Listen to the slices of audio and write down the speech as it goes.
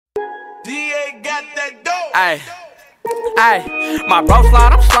ZEZE got that dope. Ayy, my bro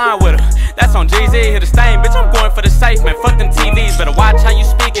slide, I'm sliding with her. That's on ZEZE, hit a stain, bitch, I'm going for the safe, man. Fuck them TVs, better watch how you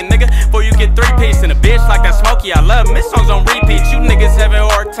speaking, nigga, before you get 3-piece. And a bitch like that Smokey, I love him, his songs on repeat. You niggas having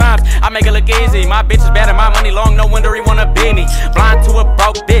hard times, I make it look easy. My bitch is bad and my money long, no wonder he wanna be me. Blind to a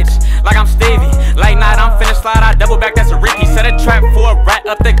broke bitch, like I'm Stevie. Late night, I'm finna slide, I double back, that's a repeat. Set a trap for a rat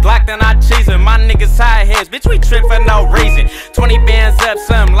up the Glock, then I cheese him. My niggas high heads, bitch, we trip for no reason. 20 bands up,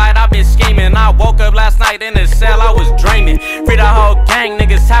 something light, I been scheming. I woke up last night in the cell, I was dreaming. Free the whole gang,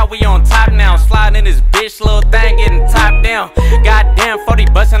 niggas, how we on top now. Sliding in this bitch, little thing getting top down. Goddamn, 40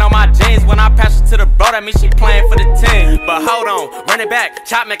 bustin' on my jeans. When I pass her to the bro, that means she playing for the 10. But hold on, run it back,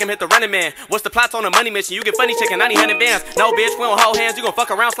 chop, make him hit the running man. What's the plots on the money mission? You get funny chicken, 90 bands. No bitch, we don't hold hands, you gon'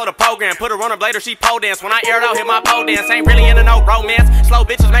 fuck around, slow the program. Put her on her blade or she pole dance. When I air it out, hit my pole dance. Ain't really into no romance. Slow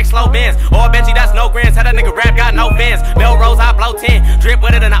bitches make slow bands. Or Benji, that's no grands. Had that nigga rap, got no fans. Melrose, I blow 10. Drip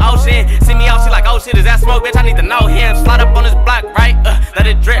with it in the ocean. See me out, she like, oh shit, is that smoke, bitch? I need to know him. Slide up on this block, right? Let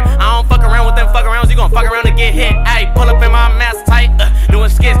it drip. I don't fuck around with them fuck arounds. You gon' fuck around and get hit. Ayy, pull up in my mask tight. Doing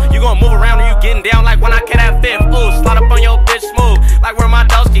skits. You gon' move around and you getting down like when I get that fifth. Ooh, slide up on your bitch smooth. Like where my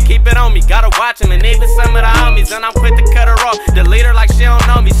doski, keep it on me. Gotta watch him and even some of the homies. And I'm quick to cut her off. Delete her like she don't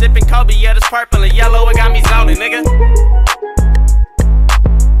know me. Sipping Kobe, yeah, this purple and yellow. It got me zoning, nigga.